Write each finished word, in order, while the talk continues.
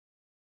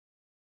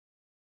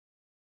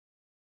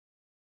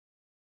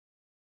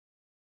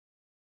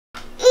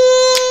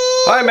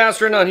Hi,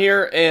 Master on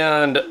here,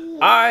 and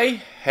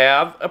I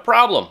have a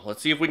problem.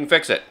 Let's see if we can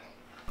fix it.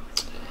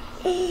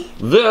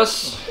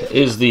 This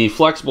is the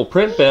flexible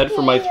print bed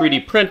for my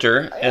 3D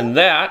printer, and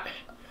that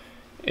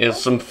is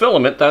some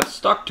filament that's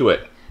stuck to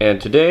it.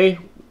 And today,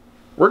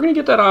 we're going to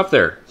get that off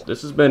there.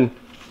 This has been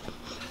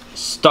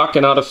stuck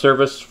and out of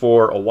service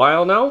for a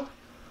while now,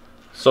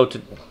 so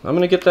I'm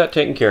going to get that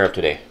taken care of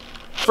today.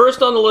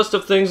 First on the list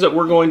of things that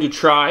we're going to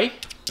try,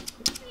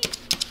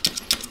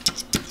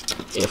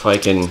 if I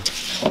can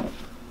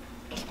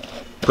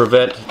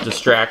prevent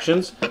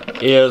distractions,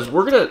 is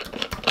we're going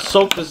to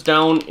soak this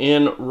down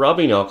in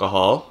rubbing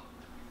alcohol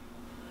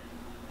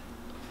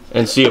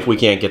and see if we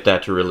can't get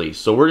that to release.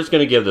 So we're just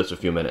going to give this a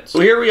few minutes. So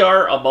here we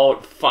are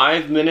about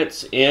 5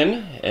 minutes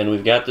in, and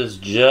we've got this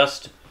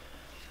just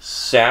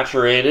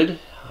saturated,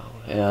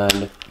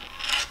 and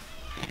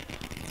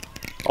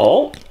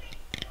oh,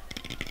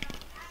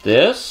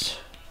 this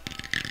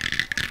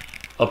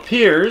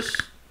appears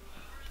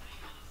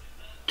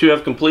to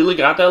have completely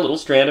got that little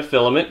strand of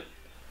filament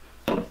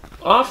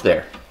off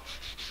there.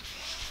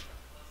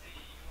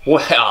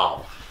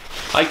 Wow,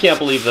 I can't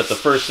believe that the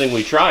first thing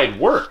we tried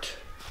worked.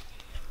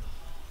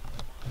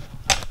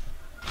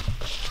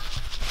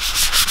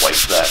 Wipe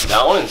that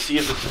down and see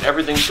if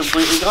everything's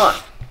completely gone.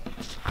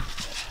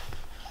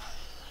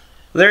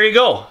 There you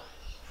go.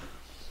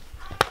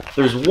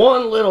 There's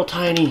one little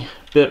tiny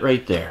bit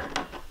right there.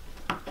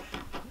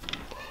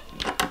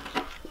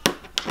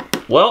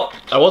 Well,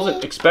 I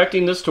wasn't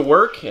expecting this to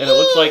work, and it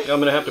looks like I'm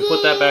gonna have to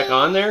put that back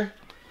on there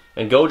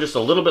and go just a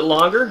little bit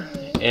longer,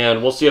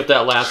 and we'll see if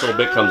that last little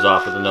bit comes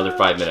off with another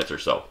 5 minutes or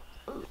so.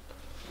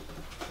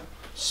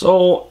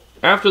 So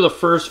after the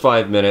first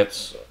 5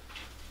 minutes,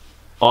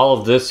 all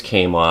of this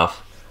came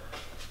off.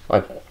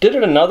 I did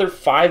it another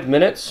 5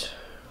 minutes.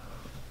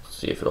 Let's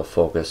see if it'll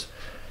focus.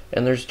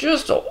 And there's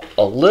just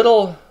one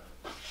little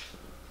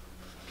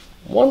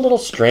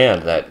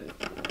strand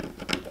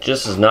that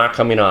just is not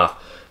coming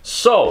off.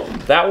 So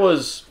that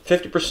was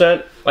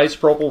 50%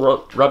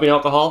 isopropyl rubbing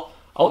alcohol.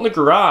 Out in the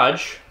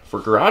garage, for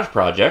garage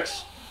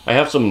projects, I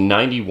have some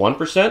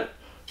 91%.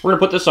 We're gonna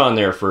put this on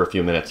there for a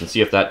few minutes and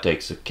see if that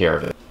takes care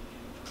of it.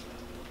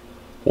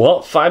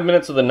 Well, 5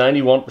 minutes of the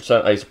 91%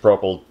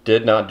 isopropyl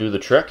did not do the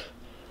trick.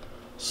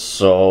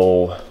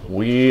 So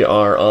we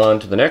are on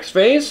to the next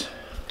phase.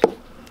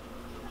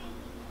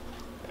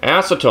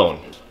 Acetone.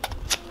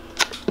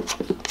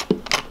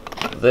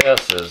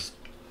 This has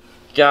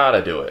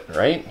gotta do it,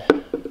 right?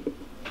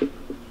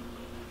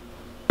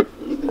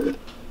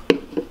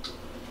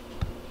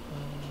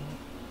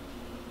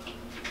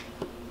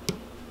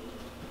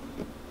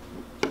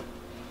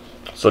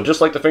 So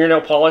just like the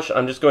fingernail polish,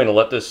 I'm just going to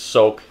let this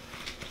soak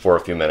for a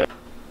few minutes.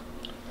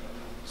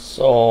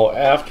 So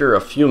after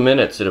a few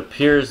minutes, it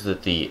appears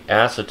that the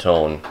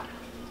acetone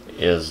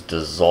is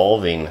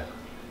dissolving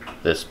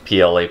this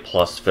PLA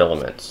plus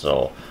filament.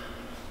 So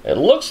it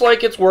looks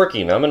like it's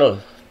working. I'm going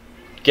to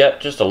get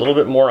just a little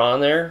bit more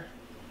on there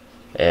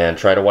and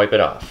try to wipe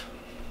it off.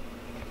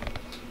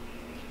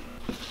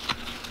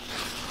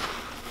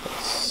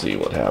 Let's see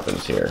what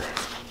happens here.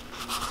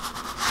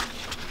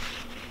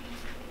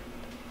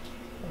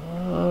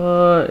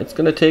 It's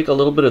going to take a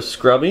little bit of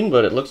scrubbing,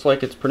 but it looks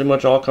like it's pretty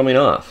much all coming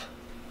off.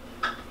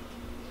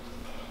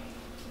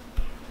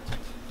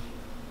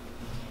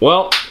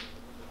 Well,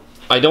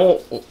 I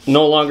no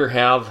longer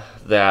have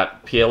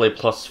that PLA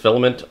plus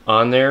filament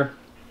on there,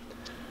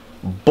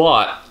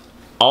 but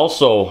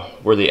also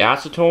where the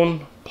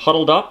acetone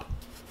puddled up,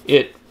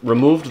 it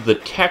removed the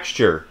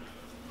texture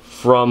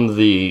from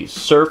the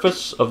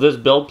surface of this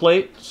build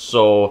plate,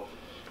 so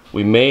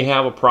we may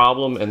have a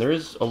problem, and there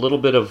is a little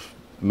bit of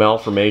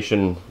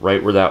malformation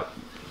right where that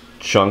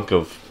chunk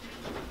of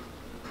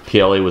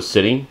PLA was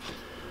sitting.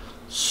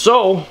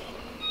 So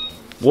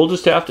we'll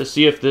just have to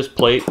see if this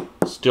plate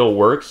still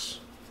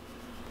works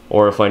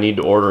or if I need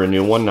to order a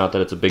new one. Not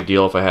that it's a big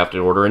deal if I have to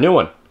order a new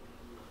one.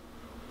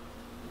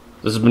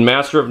 This has been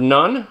Master of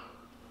None.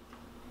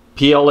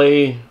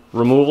 PLA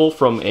removal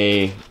from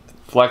a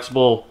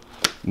flexible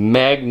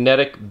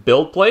magnetic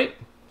build plate.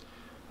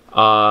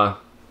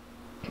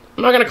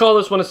 I'm not going to call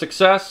this one a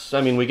success.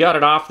 I mean, we got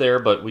it off there,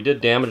 but we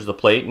did damage the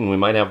plate, and we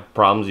might have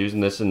problems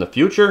using this in the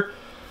future.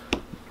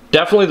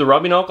 Definitely the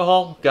rubbing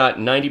alcohol got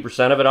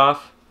 90% of it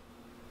off.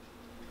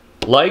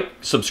 Like,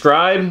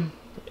 subscribe,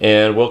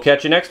 and we'll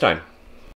catch you next time.